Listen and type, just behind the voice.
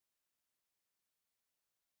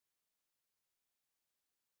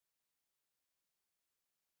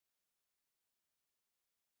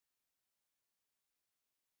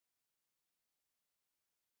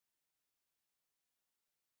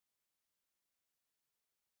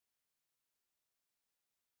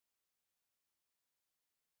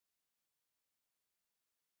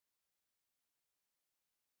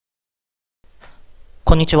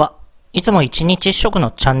こんにちは。いつも一日一食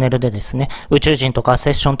のチャンネルでですね、宇宙人とかセ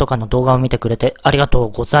ッションとかの動画を見てくれてありがと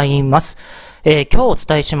うございます。今日お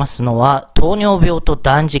伝えしますのは、糖尿病と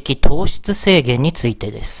断食、糖質制限につい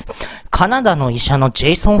てです。カナダの医者のジェ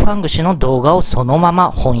イソン・ファング氏の動画をそのま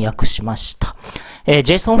ま翻訳しました。ジ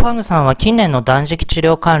ェイソン・ファングさんは近年の断食治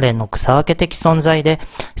療関連の草分け的存在で、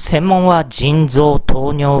専門は腎臓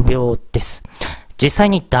糖尿病です。実際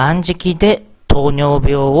に断食で糖尿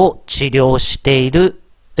病を治療している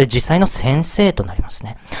実際の先生となります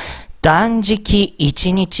ね。断食、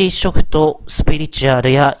一日一食とスピリチュア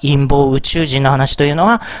ルや陰謀、宇宙人の話というの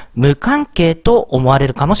は無関係と思われ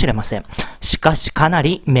るかもしれません。しかしかな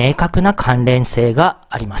り明確な関連性が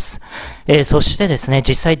あります。そしてですね、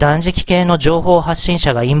実際断食系の情報発信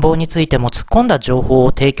者が陰謀についても突っ込んだ情報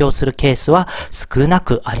を提供するケースは少な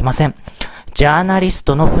くありません。ジャーナリス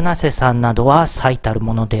トの船瀬さんなどは最たる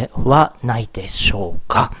ものではないでしょう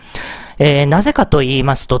か。なぜかと言い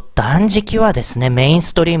ますと、断食はですね、メイン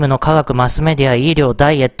ストリームの科学、マスメディア、医療、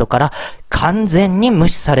ダイエットから完全に無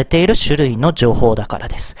視されている種類の情報だから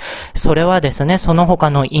です。それはですね、その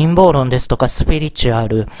他の陰謀論ですとか、スピリチュア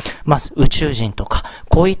ル、宇宙人とか、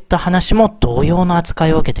こういった話も同様の扱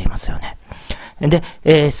いを受けていますよね。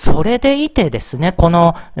で、それでいてですね、こ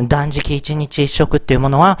の断食一日一食っていうも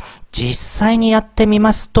のは、実際にやってみ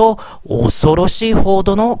ますと、恐ろしいほ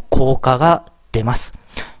どの効果が出ます。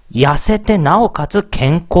痩せてなおかつ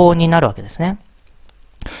健康になるわけですね。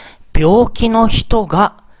病気の人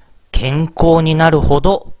が健康になるほ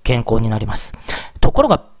ど健康になります。ところ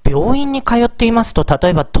が病院に通っていますと、例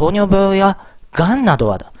えば糖尿病や癌など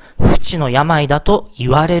は不治の病だと言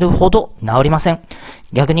われるほど治りません。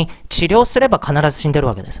逆に治療すれば必ず死んでる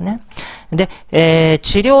わけですね。で、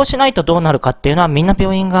治療をしないとどうなるかっていうのはみんな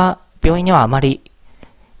病院にはあまり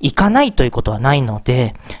行かないということはないの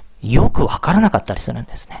で、よくわからなかったりするん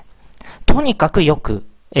ですね。とにかくよく、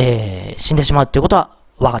死んでしまうということは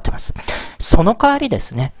分かっています。その代わりで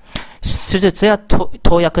すね、手術や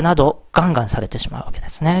投薬などガンガンされてしまうわけで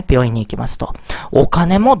すね。病院に行きますと。お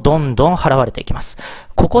金もどんどん払われていきます。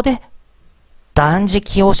ここで断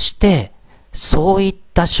食をして、そういっ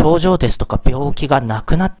た症状ですとか病気がな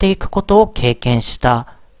くなっていくことを経験した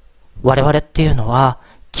我々っていうのは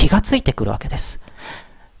気がついてくるわけです。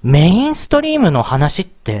メインストリームの話っ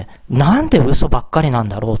てなんで嘘ばっかりなん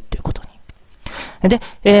だろうっていうことに。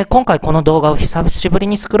で、今回この動画を久しぶり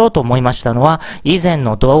に作ろうと思いましたのは、以前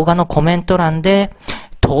の動画のコメント欄で、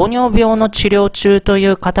糖尿病の治療中とい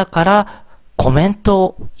う方からコメント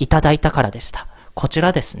をいただいたからでした。こち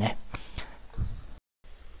らですね。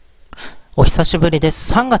お久しぶりで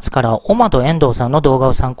す。3月からオマド遠藤さんの動画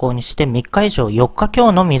を参考にして3日以上4日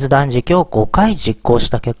強の水断食を5回実行し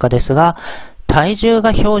た結果ですが、体重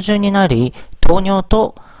が標準になり、糖尿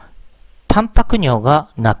とタンパク尿が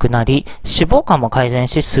なくなり、脂肪肝も改善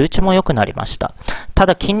し、数値も良くなりました。た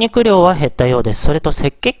だ筋肉量は減ったようです。それと赤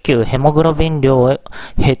血球、ヘモグロビン量、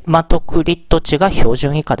ヘマトクリット値が標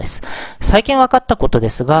準以下です。最近分かったことで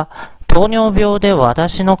すが、糖尿病で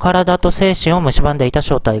私の体と精神を蝕んでいた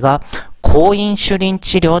正体が、高インシュリン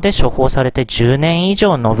治療で処方されて10年以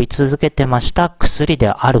上伸び続けてました薬で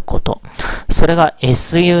あること。それが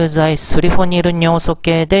SU 剤スリフォニル尿素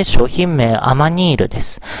系で商品名アマニールで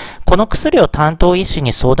す。この薬を担当医師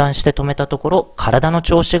に相談して止めたところ、体の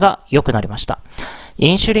調子が良くなりました。イ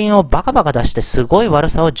ンシュリンをバカバカ出してすごい悪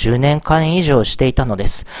さを10年間以上していたので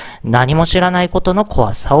す。何も知らないことの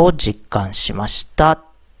怖さを実感しました。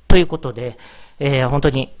ということで、本当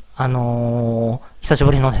に久し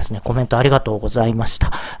ぶりのですね、コメントありがとうございまし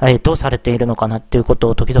た。どうされているのかなっていうこと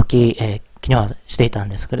を時々、気にはしていたん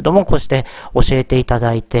ですけれども、こうして教えていた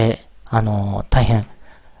だいて、大変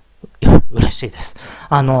嬉しいです。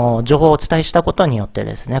情報をお伝えしたことによって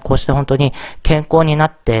ですね、こうして本当に健康にな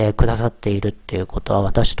ってくださっているっていうことは、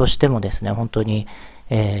私としてもですね、本当に、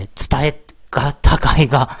伝えが高い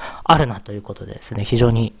があるなということでですね、非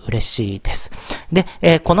常に嬉しいです。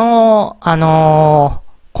で、この、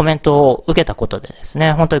コメントを受けたことでです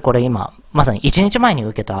ね、本当にこれ今、まさに1日前に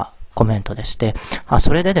受けたコメントでして、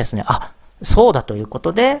それでですね、そうだというこ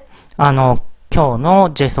とで、今日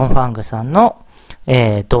のジェイソン・ファングさんの、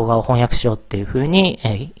動画を翻訳しようっていうふうに、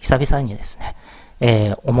久々にです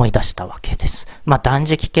ね、思い出したわけです。断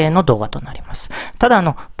食系の動画となります。ただ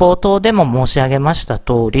冒頭でも申し上げました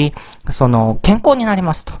通り、健康になり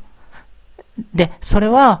ますと。で、それ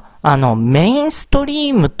は、メインスト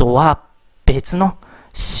リームとは別の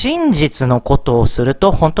真実のことをする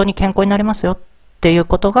と本当に健康になりますよっていう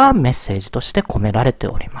ことがメッセージとして込められて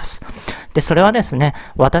おります。で、それはですね、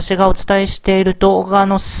私がお伝えしている動画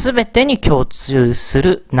のすべてに共通す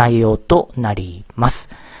る内容となります。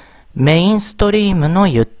メインストリームの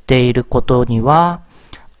言っていることには、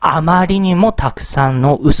あまりにもたくさん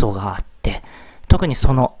の嘘があって、特に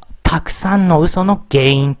そのたくさんの嘘の原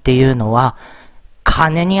因っていうのは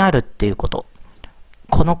金にあるっていうこと。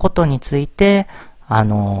このことについて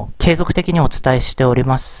継続的にお伝えしており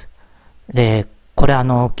ます。で、これ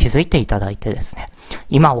気づいていただいてですね、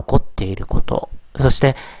今起こっていること、そし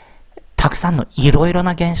てたくさんのいろいろ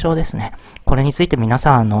な現象ですね。これについて皆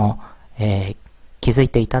さん気づい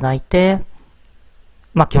ていただいて、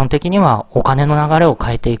基本的にはお金の流れを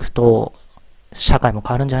変えていくと社会も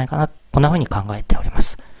変わるんじゃないかな、こんな風に考えておりま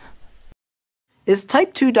す。Is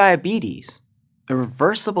type 2 diabetes a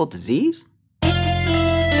reversible disease?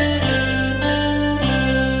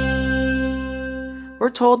 We're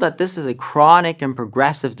told that this is a chronic and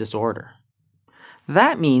progressive disorder.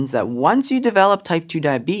 That means that once you develop type 2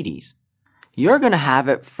 diabetes, you're going to have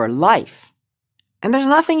it for life. And there's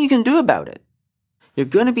nothing you can do about it. You're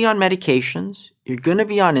going to be on medications, you're going to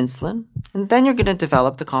be on insulin, and then you're going to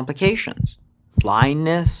develop the complications.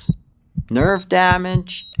 Blindness, nerve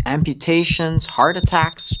damage, amputations, heart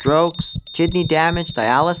attacks, strokes, kidney damage,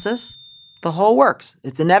 dialysis. The whole works.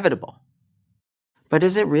 It's inevitable. But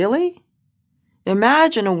is it really?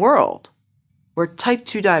 Imagine a world where type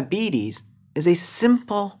 2 diabetes is a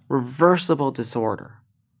simple, reversible disorder,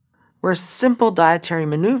 where a simple dietary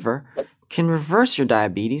maneuver can reverse your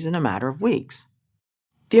diabetes in a matter of weeks.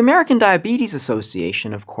 The American Diabetes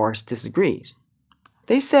Association, of course, disagrees.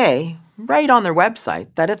 They say, right on their website,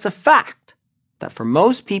 that it's a fact that for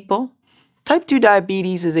most people, type 2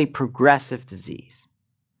 diabetes is a progressive disease.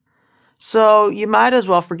 So you might as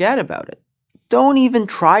well forget about it. Don't even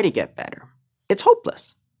try to get better. It's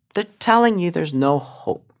hopeless. They're telling you there's no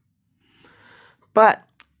hope. But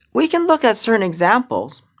we can look at certain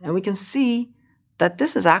examples and we can see that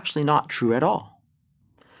this is actually not true at all.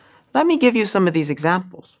 Let me give you some of these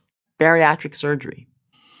examples. Bariatric surgery.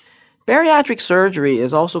 Bariatric surgery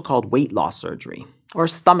is also called weight loss surgery or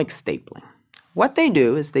stomach stapling. What they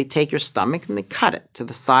do is they take your stomach and they cut it to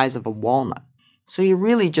the size of a walnut. So you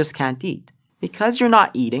really just can't eat. Because you're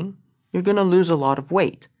not eating, you're going to lose a lot of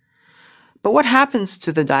weight. But what happens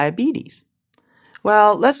to the diabetes?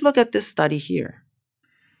 Well, let's look at this study here.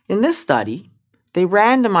 In this study, they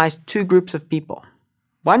randomized two groups of people.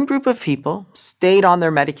 One group of people stayed on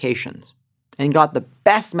their medications and got the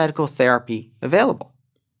best medical therapy available.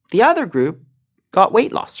 The other group got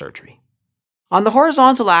weight loss surgery. On the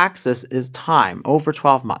horizontal axis is time, over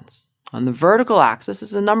 12 months. On the vertical axis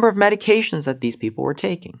is the number of medications that these people were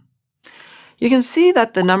taking. You can see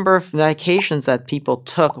that the number of medications that people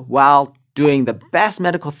took while doing the best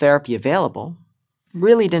medical therapy available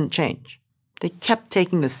really didn't change. They kept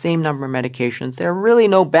taking the same number of medications. They're really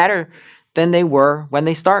no better than they were when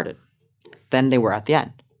they started, than they were at the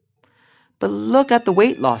end. But look at the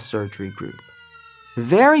weight loss surgery group.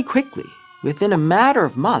 Very quickly, within a matter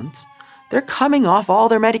of months, they're coming off all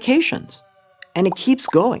their medications, and it keeps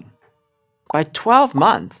going. By 12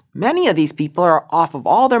 months, many of these people are off of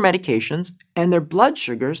all their medications and their blood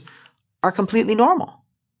sugars are completely normal.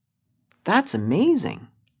 That's amazing.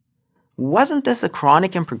 Wasn't this a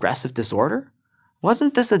chronic and progressive disorder?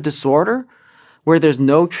 Wasn't this a disorder where there's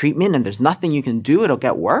no treatment and there's nothing you can do, it'll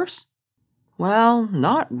get worse? Well,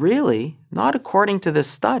 not really, not according to this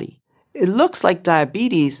study. It looks like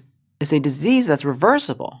diabetes is a disease that's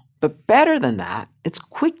reversible, but better than that, it's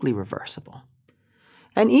quickly reversible.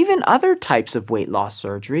 And even other types of weight loss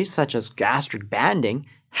surgeries, such as gastric banding,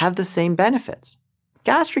 have the same benefits.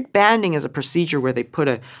 Gastric banding is a procedure where they put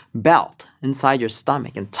a belt inside your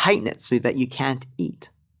stomach and tighten it so that you can't eat.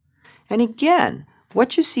 And again,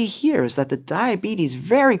 what you see here is that the diabetes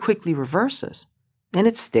very quickly reverses, and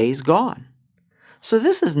it stays gone. So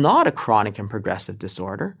this is not a chronic and progressive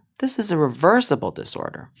disorder. This is a reversible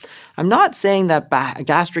disorder. I'm not saying that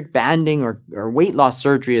gastric banding or weight loss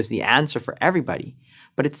surgery is the answer for everybody,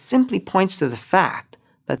 but it simply points to the fact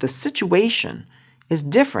that the situation is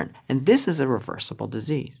different, and this is a reversible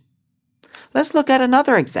disease. Let's look at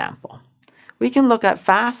another example. We can look at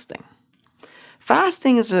fasting.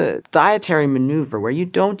 Fasting is a dietary maneuver where you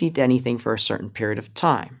don't eat anything for a certain period of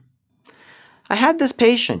time. I had this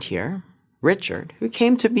patient here, Richard, who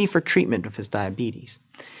came to me for treatment of his diabetes.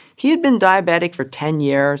 He had been diabetic for 10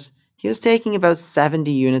 years, he was taking about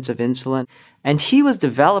 70 units of insulin, and he was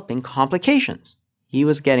developing complications. He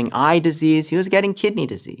was getting eye disease, he was getting kidney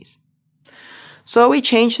disease. So we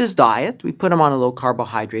changed his diet, we put him on a low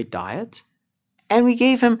carbohydrate diet, and we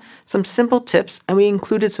gave him some simple tips and we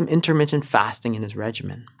included some intermittent fasting in his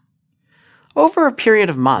regimen. Over a period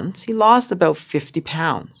of months, he lost about 50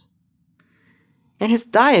 pounds. And his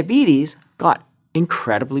diabetes got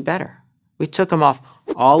incredibly better. We took him off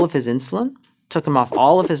all of his insulin, took him off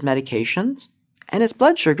all of his medications, and his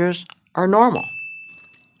blood sugars are normal.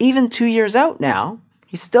 Even 2 years out now,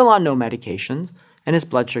 he's still on no medications, and his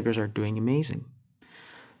blood sugars are doing amazing.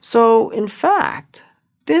 So, in fact,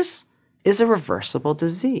 this is a reversible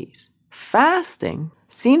disease. Fasting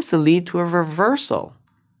seems to lead to a reversal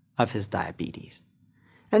of his diabetes.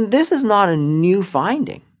 And this is not a new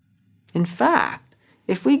finding. In fact,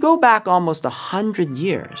 if we go back almost 100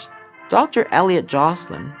 years, Dr. Dr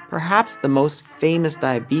Jaosn, perhaps the most famous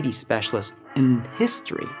diabetes specialist in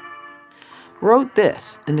history, wrote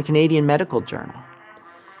this in the Canadian Medical Journal,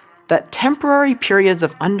 that temporary periods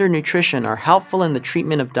of undernutrition are helpful in the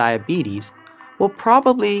treatment of diabetes will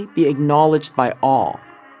probably be acknowledged by all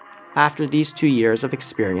after these 2 years of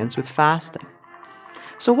experience with fasting.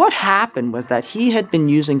 So what happened was that he had been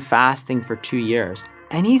using fasting for 2 years,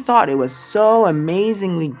 and he thought it was so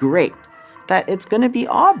amazingly great that it's going to be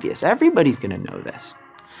obvious. Everybody's going to know this.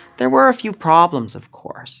 There were a few problems, of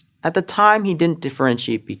course. At the time, he didn't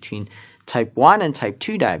differentiate between type 1 and type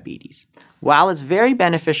 2 diabetes. While it's very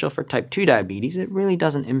beneficial for type 2 diabetes, it really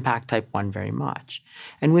doesn't impact type 1 very much.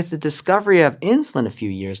 And with the discovery of insulin a few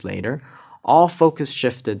years later, all focus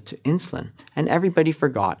shifted to insulin, and everybody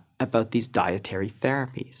forgot about these dietary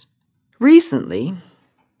therapies. Recently,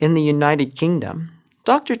 in the United Kingdom,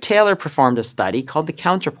 Dr. Taylor performed a study called the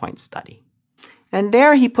Counterpoint Study. And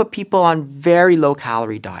there he put people on very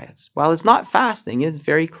low-calorie diets. While it's not fasting, it's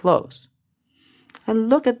very close. And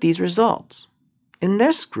look at these results. In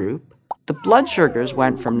this group, the blood sugars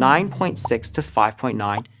went from 9.6 to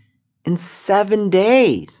 5.9 in 7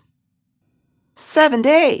 days. 7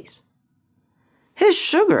 days! His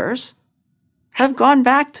sugars have gone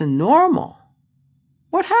back to normal.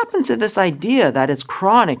 What happened to this idea that it's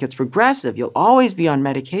chronic, it's progressive, you'll always be on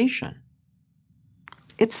medication?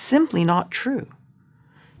 It's simply not true.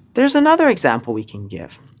 There's another example we can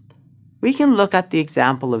give. We can look at the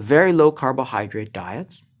example of very low carbohydrate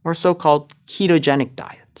diets, or so-called ketogenic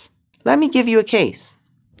diets. Let me give you a case.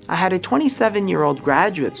 I had a 27-year-old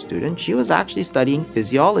graduate student. She was actually studying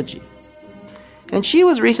physiology. And she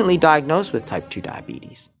was recently diagnosed with type 2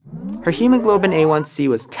 diabetes. Her hemoglobin A1C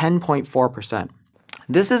was 10.4%.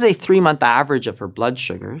 This is a 3-month average of her blood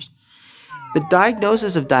sugars. The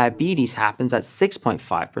diagnosis of diabetes happens at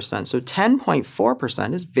 6.5%, so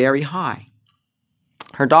 10.4% is very high.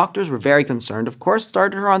 Her doctors were very concerned, of course,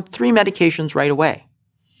 started her on 3 medications right away.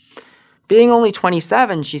 Being only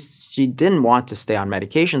 27, she didn't want to stay on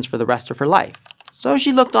medications for the rest of her life. So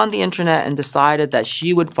she looked on the internet and decided that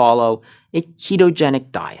she would follow a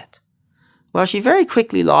ketogenic diet. Well, she very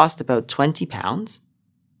quickly lost about 20 pounds,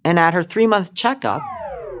 and at her 3-month checkup,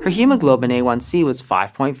 her hemoglobin A1C was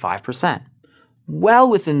 5.5%, well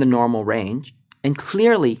within the normal range, and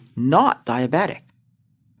clearly not diabetic.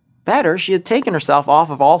 Better, she had taken herself off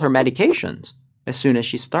of all her medications as soon as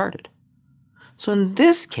she started. So in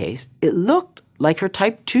this case, it looked like her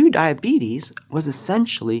type 2 diabetes was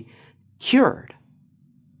essentially cured.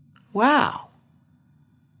 Wow.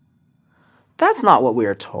 That's not what we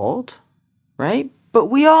are told, right? But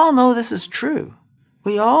we all know this is true.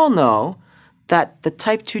 We all know that the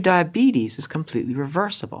type 2 diabetes is completely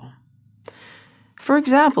reversible. For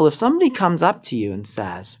example, if somebody comes up to you and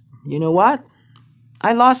says, you know what?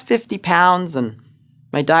 I lost 50 pounds and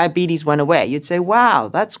my diabetes went away. You'd say, wow,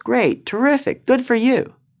 that's great, terrific, good for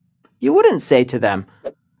you. You wouldn't say to them,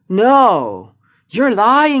 no, you're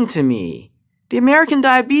lying to me. The American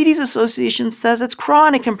Diabetes Association says it's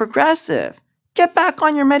chronic and progressive. Get back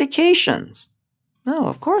on your medications. No,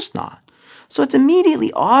 of course not. So it's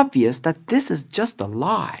immediately obvious that this is just a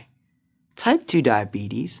lie. Type 2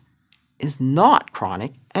 diabetes is not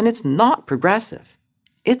chronic and it's not progressive.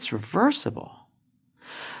 It's reversible.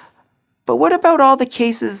 But what about all the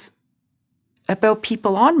cases about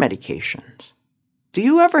people on medications? Do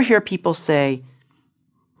you ever hear people say,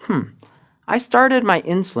 I started my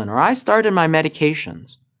insulin or I started my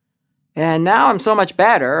medications, and now I'm so much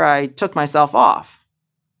better, I took myself off?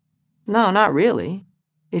 No, not really.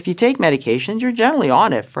 If you take medications, you're generally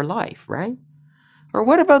on it for life, right? Or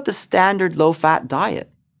what about the standard low-fat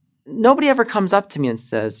diet? Nobody ever comes up to me and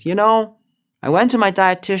says, you know, I went to my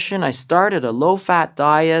dietitian, I started a low-fat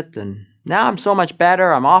diet, and now I'm so much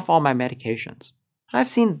better, I'm off all my medications. I've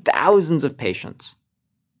seen thousands of patients,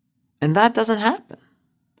 and that doesn't happen.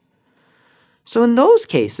 So in those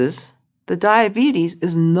cases, the diabetes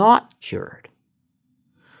is not cured.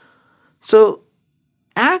 So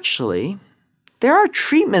actually, there are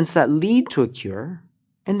treatments that lead to a cure,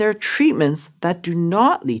 and there are treatments that do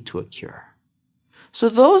not lead to a cure. So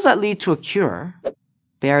those that lead to a cure,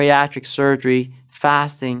 bariatric surgery,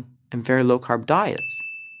 fasting, and very low-carb diets.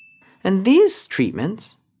 And these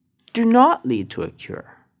treatments do not lead to a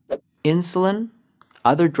cure. insulin,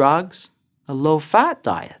 other drugs, a low-fat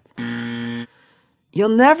diet. You'll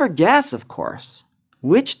never guess, of course,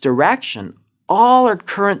 which direction all our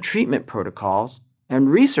current treatment protocols and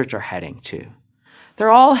research are heading to. They're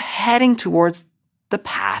all heading towards the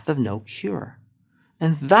path of no cure.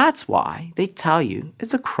 And that's why they tell you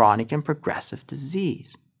it's a chronic and progressive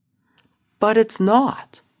disease. But it's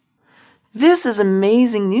not. This is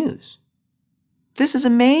amazing news. This is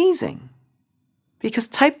amazing. Because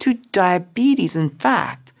type 2 diabetes, in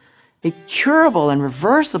fact, a curable and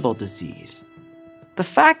reversible disease. The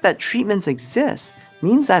fact that treatments exist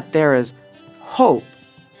means that there is hope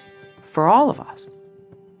for all of us.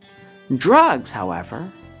 Drugs,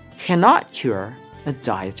 however, cannot cure a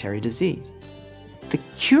dietary disease. The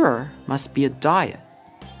cure must be a diet,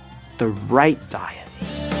 the right diet.